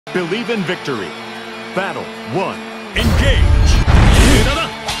Believe in victory. Battle 1. Engage.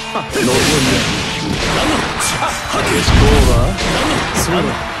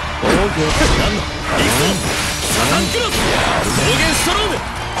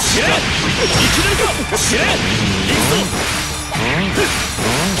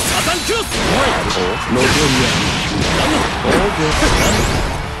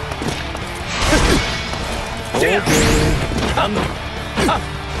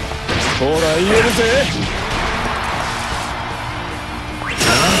 ほら言えるぜ。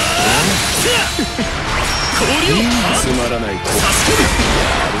つまらないと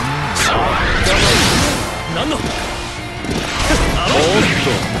何のおっと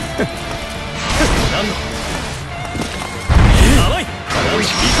何の甘いこ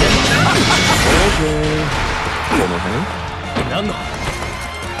の辺何の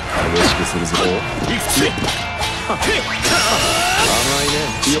激しくするぞ。いくつ甘いね。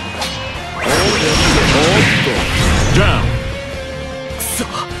よっおっと Down. くそ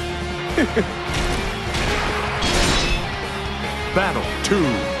Battle 2.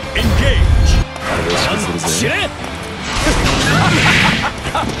 Engage. 激しくするぜ。知れ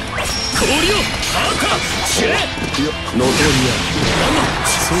氷を赤知れノトリア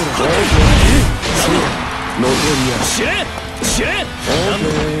そうだそうだノトリア知れ知れ甘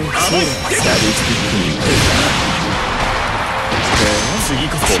いサービスキックに次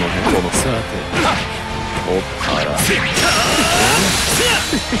こそこのさておっあら氷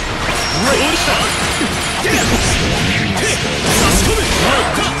した差し込め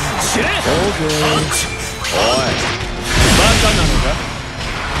知れおいバカなのか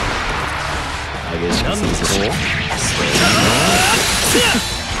激しくするぞ。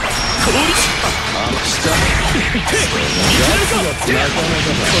氷したなかなかだ。こ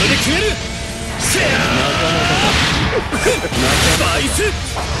れで決める。なかなかだ。バイスク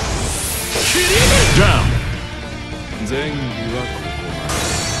リームダウン。前儀はここま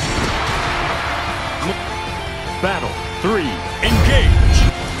で。Battle 3. Engage.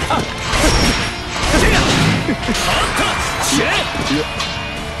 知れ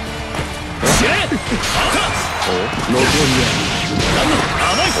知れお残りや何の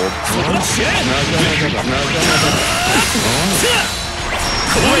甘いそこだ知れなかなかだなかなかだ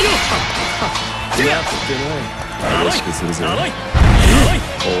氷をやってない激しくするぞ。甘いお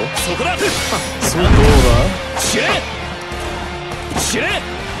そこだそこだ知れ知れどう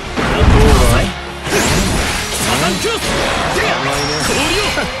だサタンクロス甘いね氷を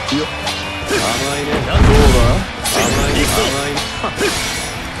甘いねどうだ甘いね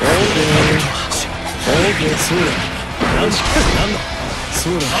オーケーそうだなんだそ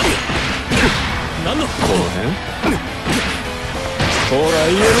うだなんのこの辺ほら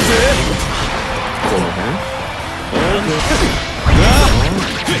言えるぜこの辺オーケー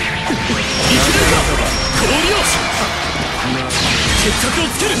生きるか氷を決着を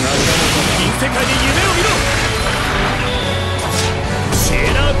つける銀世界で夢を見ろシェ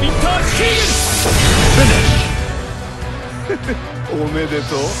ーラー・ビンター・キーグおめで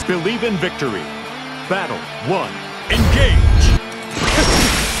とう。 Believe in victory. Battle 1. Engage.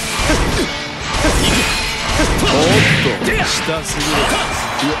 おっと下すぎる。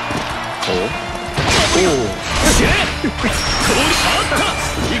お知れ氷あった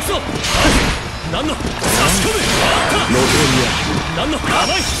行くぞ何の差し込むあったノトリア何の甘い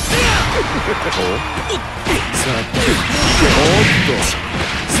さあおっとさ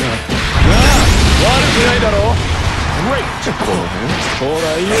あ悪くないだろう。この辺ほら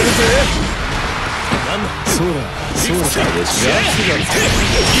言えるぜ。そうだそうだやつが生きれる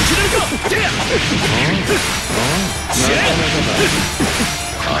かなかなかだ。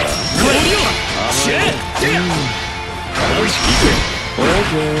あら氷を知れよし行けオーケ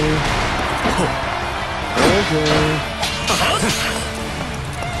ーオーケー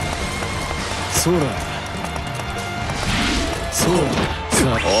そうだそうださあ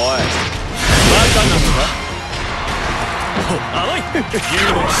おいバカなのか甘い竜の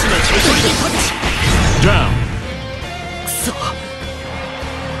騎士のちょいちょいにパンチ Down. くそ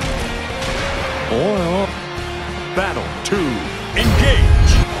おいおい Battle 2. Engage.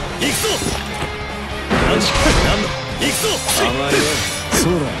 行くぞ何の行くぞ甘いねそ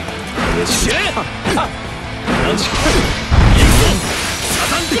うだ知れ何行くぞサ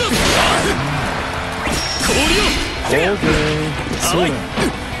タンクロス氷をオーケーそうだ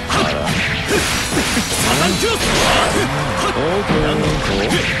サタンクロスオーケー氷を残り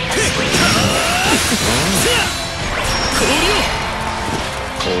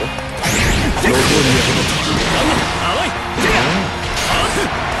や甘い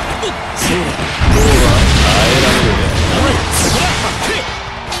そうだどうだ耐えられるね甘いそこだ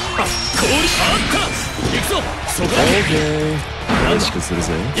行くぞ。そこだ。オーケー。楽しくする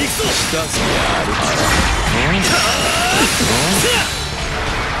ぜ。行くぞ。下やるから。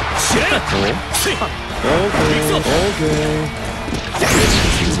シェッ。オーケー。オーケー。楽し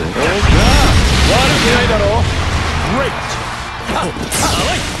くするぜ。悪くないだろ。グレイト。甘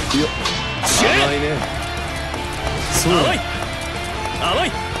い。甘いね。そう。甘い。甘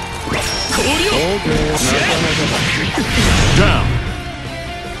い。氷を。オーケー。なかなかだ。ダウン。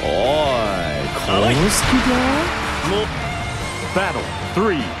おい、このスクがもう。Battle 3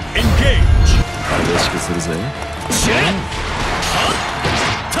 Engage。激しくするぜ。シェッ。な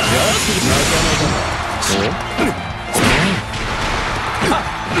かなかだ。そう。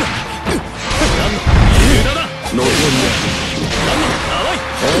残りや。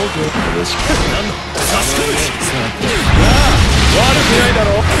オーケー。激しく。差し込む。悪くないだろ。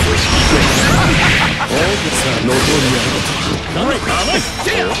オーケー。残りや。甘い。シ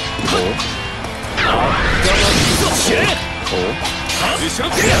ェッ。後ろ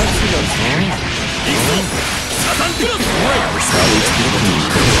手や。行くぞ。サタンクロス。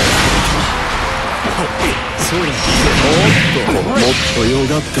そうだ。もっとよ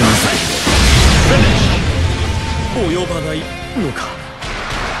がってなさい。及ばないのか。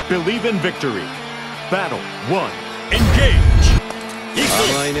 Believe in victory. Battle 1 Engage。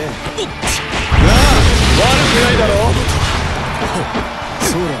 甘いね。なあ、悪くないだろ。そ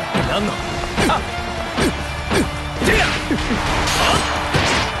うだ。なんだ。な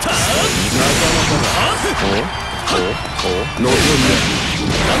かなかだ。残り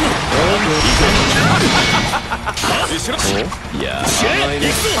いや、甘いね。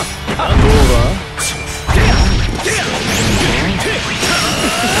どうだ。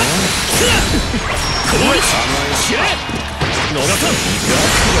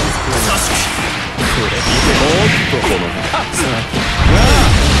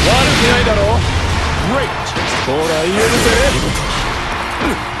悪くないだろ。ほら言えるぜ。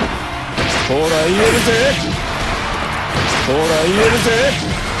ほら言えるぜ。ほら言えるぜ。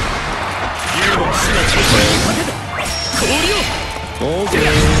竜の騎士の挑戦をかけた氷を。オーケー。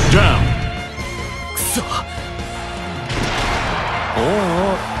ダウン。くそ。おお。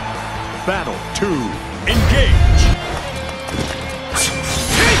Battle 2 Engage。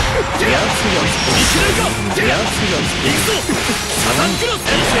 やつがいけないか。やつが行くぞ。サタンクロス。異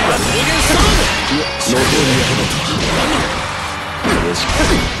性が増減したので。残りやほどと。よろしく。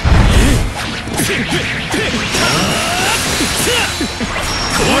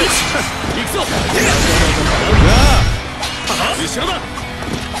行くぞ。後ろだ。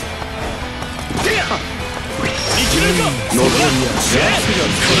いけないか。残りや。こ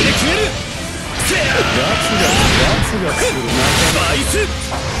れで決める。やつがする。バイス。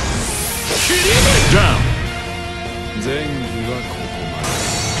ダウン。前儀はここま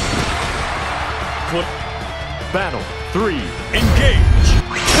で。Battle 3 Engage。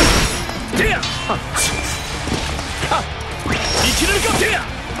 いきなりか。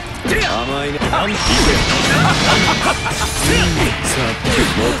甘いね。残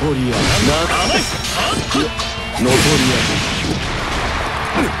りや。残りや。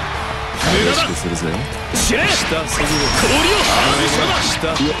激しくするぜ。シェッ。下すぎる。氷を。下。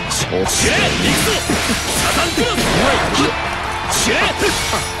シェッ。行くぞ。サタンクロス。シェッ。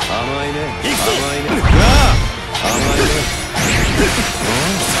甘いね。行くぞ。甘いね。甘いね。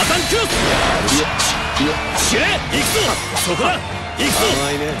サタンクロス。シェッ。行くぞ。そこだ。行くぞ。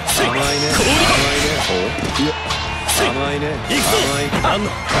甘いね。甘いね。氷。甘いね。行くぞ。なんだ。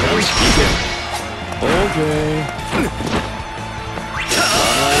よし、行け。オーケー。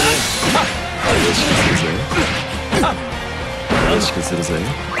激しくするぜ。激しくするぜ。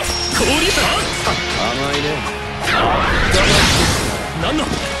氷だ。甘いね。なんだ。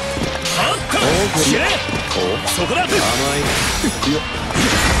シェッ。そこだ。甘い。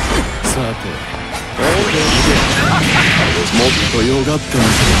さて。オーケー。もっとよがってみ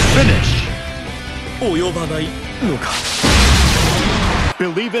せ。及ばないのか。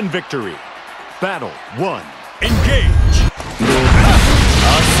 Believe in victory. Battle 1 Engage。 どうか。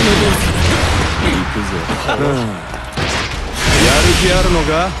明日のどうか。行くぜ。やる気あるのか。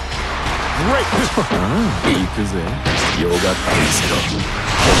行くぜ。よがってみせろ。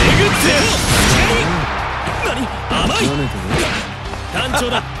えぐってよ。何。甘い。団長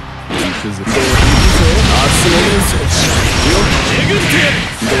だ。行くぜ。明日の連戦。よえぐって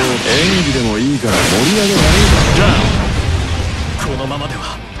どう演技でもいいから盛り上げないんだ。このままでは。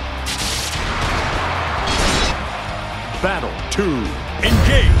 Battle 2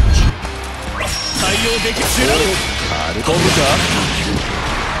 Engage。 対応できる。飛ぶか。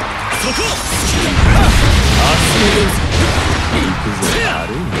そこ。明日の連戦。行くぜ。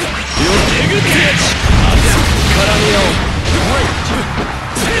悪いね。よっみよう。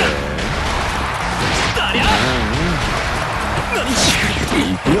い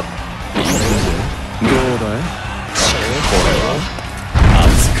くよ。どうだい？これは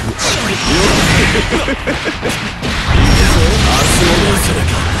熱くよっ。明日の連射だ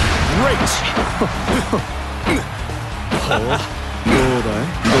か。どうだい？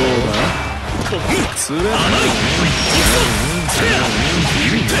どうだい？つれない。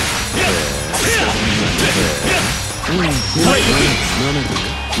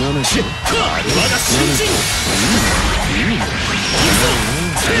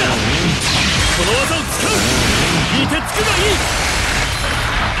この技を使う。いてつくがいい。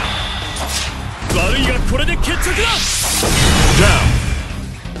悪いがこれで決着だ。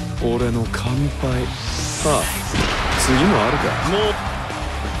俺の乾杯。ああ、次もあるか。もう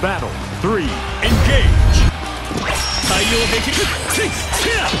Battle 3 Engage 対応できる。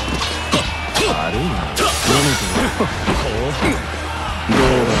悪いな。どう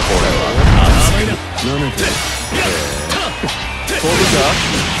だこれは。甘いな。なめて。飛ぶか。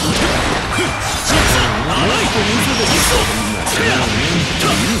甘い。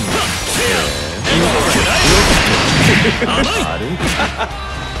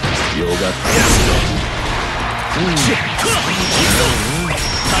よがった。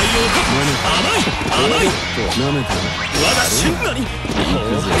対応甘い。なめて。我が瞬間に。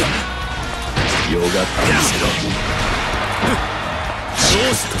よがったんですよ。ど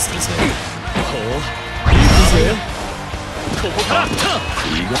うしたするぜ。行くぜ。ここから。こ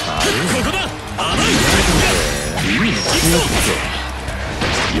こだ。甘い。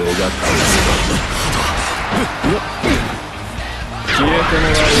よがったんですよ。消えても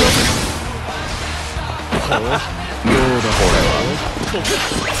らうよ。どうだこれは。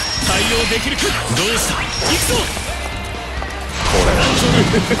対応できるか。どうした。行くぞ。これは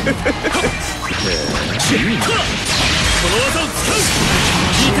この技を使う。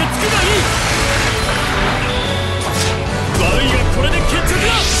いてつくがいい。悪いがこれで決着だ。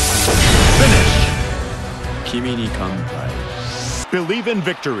君に乾杯。 Believe in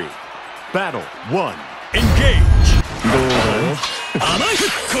victory. Battle 1 Engage どうだよ。甘い。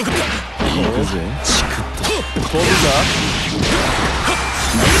ここだ。行くぜ。チクッと飛ぶか。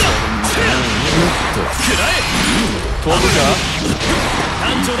くらえ。飛ぶか。単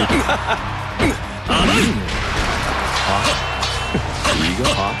調だ。甘い。いいが。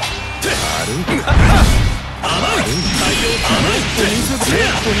悪い。甘い。対応甘い。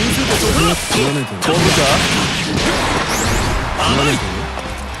飛ぶか。甘い。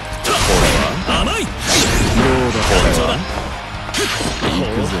これは甘い。どうだこれは。行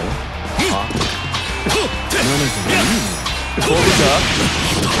くぜ。飛ぶか。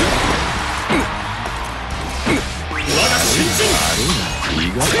我が新人。意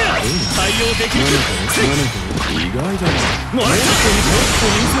外だ。対応できる。意外だな。もらえた。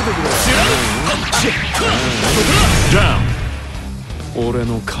Down 俺の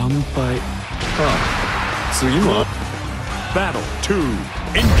乾杯。ああ、次も。Battle 2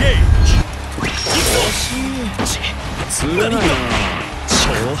 Engage つれないな。ショ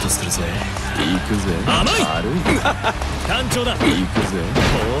ートするぜ。行くぜ。甘い。悪い。単調だ。行くぜ。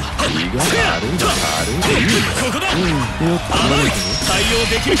意外だ。悪い。ここだ。よっと甘い。対応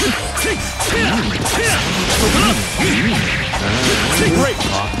できる。ここだ。Great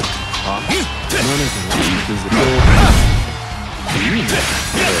なめてる。行くぜ。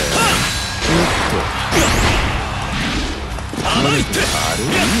甘い。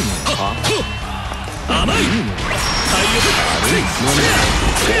甘い。対応。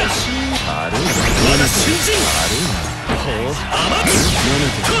我が新人。甘い。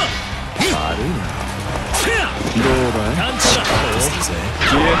どうだい。単調だ。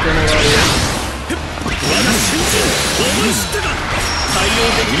消えてもらうよ。我が新人。思い知ってた。対応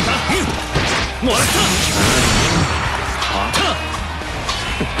できるか。もらった。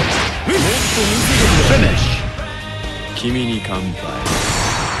Finish 君に乾杯。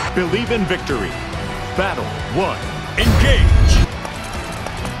 Believe in victory. Battle 1 Engage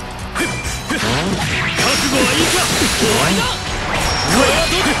覚悟はいいか。終わりだ。これは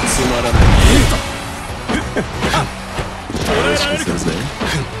どうか。つまらない。捉えられるか。するぜ。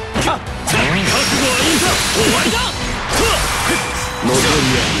覚悟はいいか。終わりだ。ノゾリ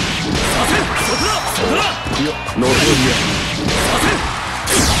させ。そこだ。そこだ。ア。ノゾリさせ。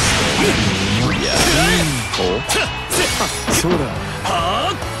ア。そうだ。は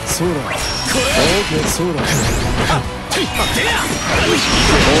あ。そうだ。これ。そうだ。てや。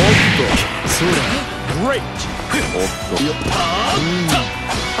そうだ。 Great おっと。はあ。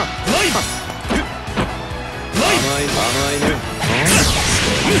ない。甘いね。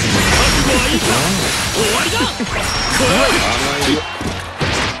覚悟はいいいか。終わりだ。これは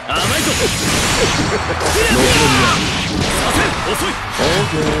甘いぞ。させ遅い。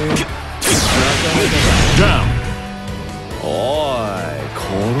Down. おい、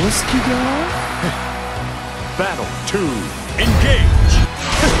殺す気か。 Battle 2. Engage.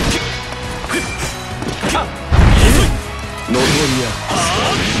 残りや。覚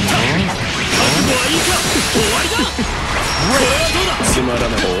悟はいいか。終わりだ。これはどうだ。つまらな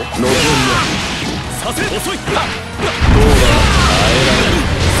い。残りや。させ遅い。どうだ。耐えられる。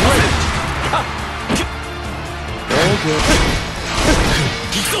オーケー。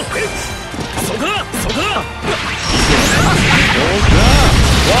行くぞ。そこだそこだ。オーケー。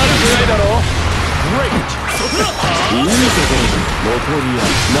悪くないだろ。Great. そこだ。いいところに残りや。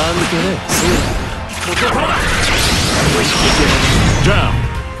なんてね。そうだ。ここからだ。Down.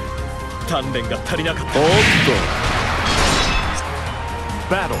 鍛錬が足りなかった。おっと。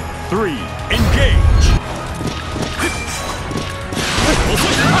Battle 3. Engage. 遅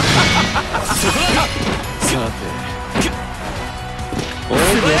い。そこだ。さて。オーケ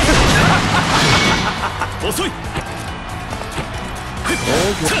ー。遅い。オ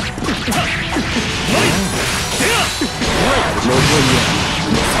ーケー。残残りや。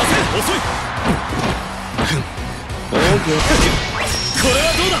させ遅い。オーケー。これは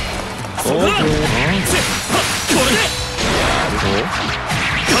どうだ。そこだ。これで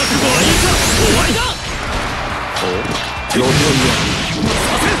覚悟はいいか。終わりだ。残りや。さ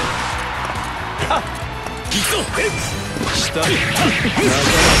せ行くぞ。下。覚悟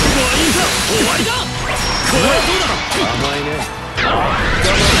はいいか。終わりだ。これはどうだ。甘いね。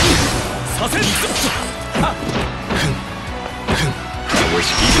させ行くぞ。よし、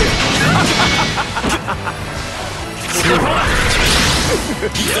い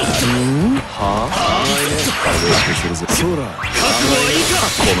はあ、甘いね。激しくするぜ。そら。覚悟はいいか。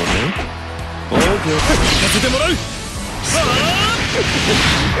このね。オーケー。行かせてもらう。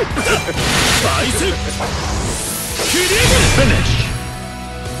バイスキリー Finish.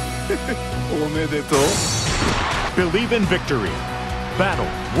 おめでとう。 Believe in victory. Battle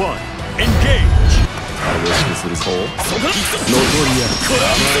 1. Engage. 激しくするぞ。そこだ。残りや。これは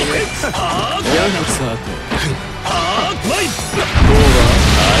はあやがさて。はあマイ。どうだ。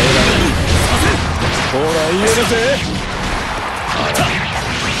耐えられる。ほら、言えるぜ。あら。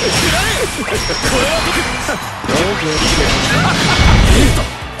これはどこ。オーケー。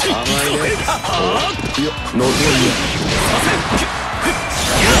甘いね。いや、残りや。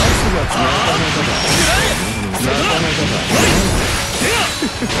やつがなかなかだ。なかなかだ。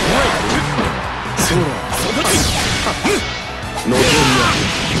そら。残りや。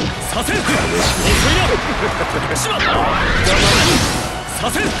させ遅いな。しまった。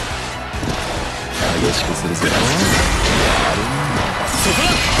させ激しくするぜ。そこだ。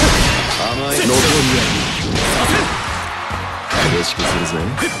甘い。残りや。激しくするぜ。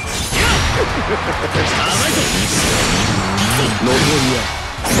甘いぞ。残りや。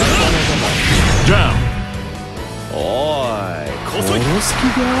なかなかだ。Down. おい、殺す気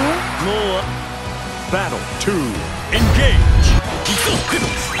か。もう Battle 2. Engage. 行くぞ。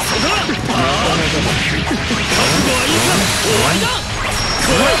そこだ。覚悟はいいか。終わりだ。こ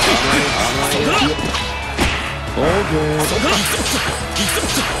れはそこだ。オーケー。そこだ。行く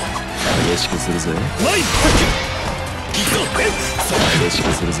ぞ。激しくするぜ。マイ。行くぞ。激しく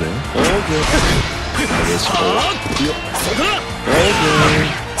するぜ。オーケー。激しく。そこだ。オーケ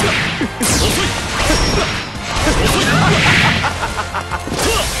遅い。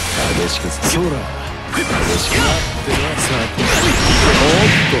激しくする。そら。激しくなってな。さて。おっ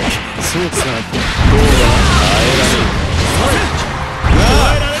と。そうさ。どうだ。耐え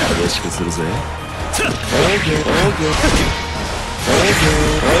られる。激しくするぜ。オーケー。オーケー。オーケー。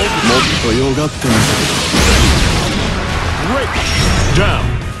もっとよがってみたけど。 Down.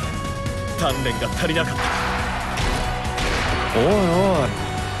 鍛錬が足りなかった。おいおい。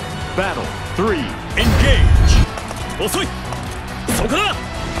 Battle 3. Engage. 遅い。そこだ。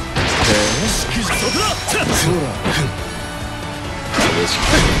そこだ。そら。激しく。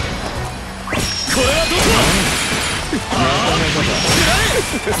これはどこだ。なかなかだ。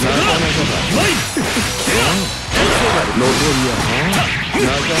なかなかだ。マイ。残りや。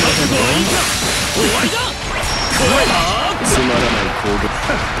なかなかだ。終わりだ。これはつまらない攻撃。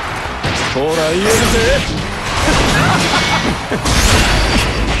ほら、言えるぜ。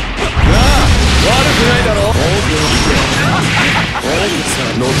なあ、悪くないだろ。オーケー。さ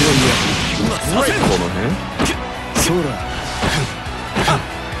あ、残りや。この辺。そら。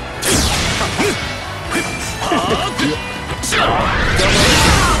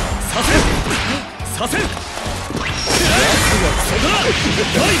させ。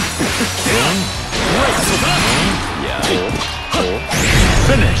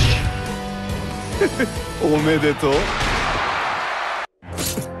おめでとう。も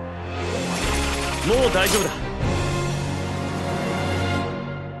う大丈夫だ。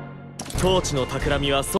コーチの企みは